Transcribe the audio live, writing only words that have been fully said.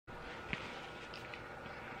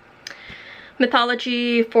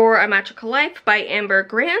Mythology for a Magical Life by Amber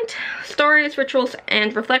Grant. Stories, rituals,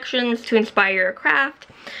 and reflections to inspire your craft.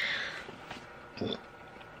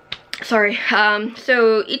 Sorry.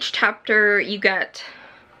 So each chapter you get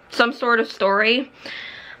some sort of story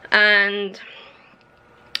and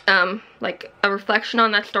like a reflection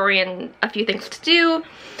on that story and a few things to do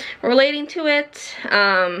relating to it.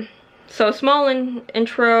 So a small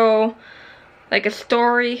intro, like a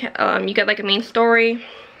story, you get like a main story,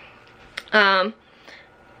 theme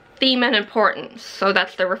and importance, so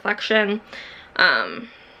that's the reflection.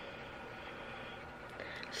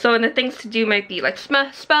 So and the things to do might be like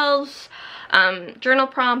spells, journal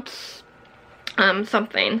prompts,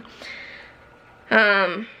 something.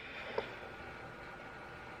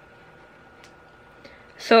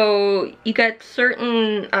 So you get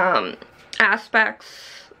certain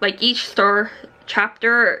aspects, like each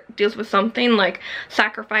chapter deals with something like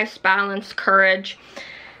sacrifice, balance, courage.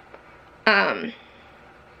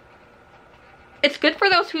 It's good for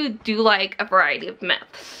those who do like a variety of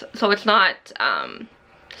myths. So it's not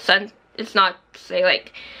say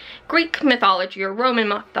like Greek mythology or Roman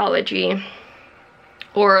mythology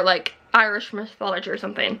or like Irish mythology or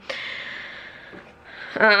something.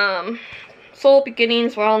 Soul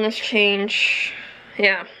beginnings, wellness, change.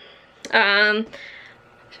 Yeah.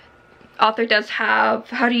 Author does have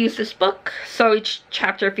how to use this book. So each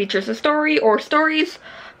chapter features a story or stories,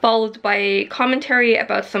 followed by a commentary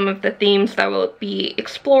about some of the themes that will be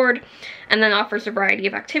explored, and then offers a variety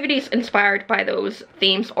of activities inspired by those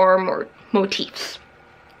themes or motifs.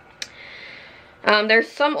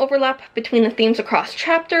 There's some overlap between the themes across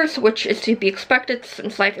chapters, which is to be expected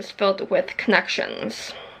since life is filled with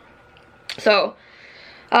connections. So,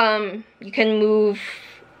 you can move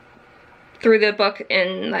through the book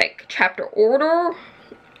in like chapter order,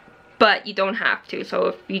 but you don't have to. So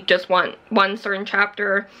if you just want one certain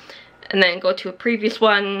chapter and then go to a previous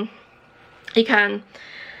one, you can.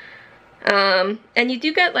 And you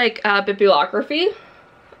do get like bibliography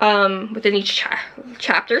within each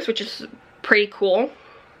chapters, which is pretty cool.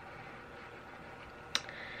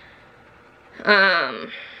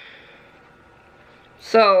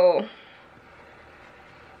 So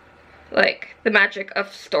like the magic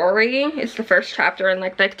of story is the first chapter, and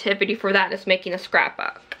like the activity for that is making a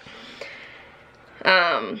scrapbook.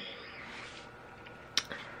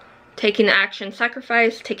 Taking action,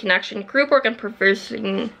 sacrifice, taking action, group work, and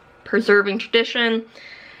preserving tradition.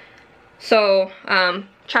 So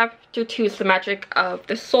chapter 2 is the magic of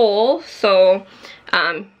the soul. So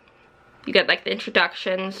you get like the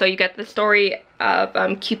introduction. So you get the story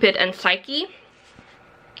of Cupid and Psyche.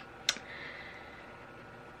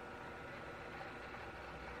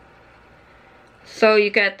 So you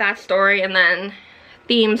get that story, and then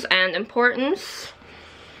themes and importance.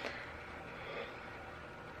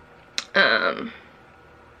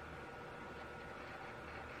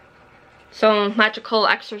 So magical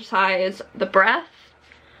exercise, the breath,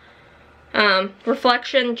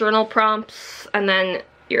 reflection, journal prompts, and then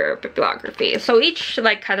your bibliography. So each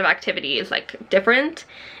like kind of activity is like different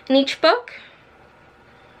in each book.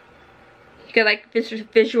 You get like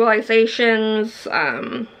visualizations,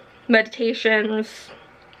 meditations.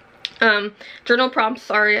 Journal prompts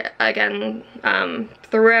are again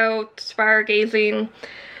throughout, stargazing,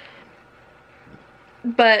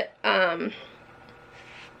 but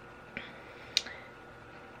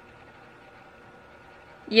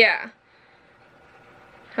yeah,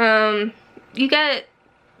 you get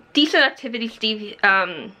decent activities,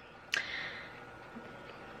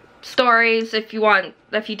 stories if you want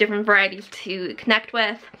a few different varieties to connect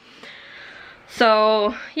with.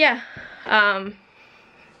 So yeah,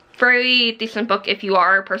 very decent book if you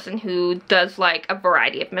are a person who does like a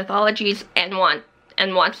variety of mythologies and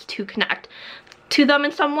wants to connect to them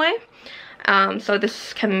in some way. So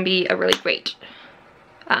this can be a really great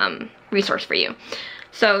resource for you.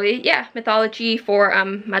 So yeah, Mythology for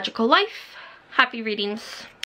Magical Life. Happy readings.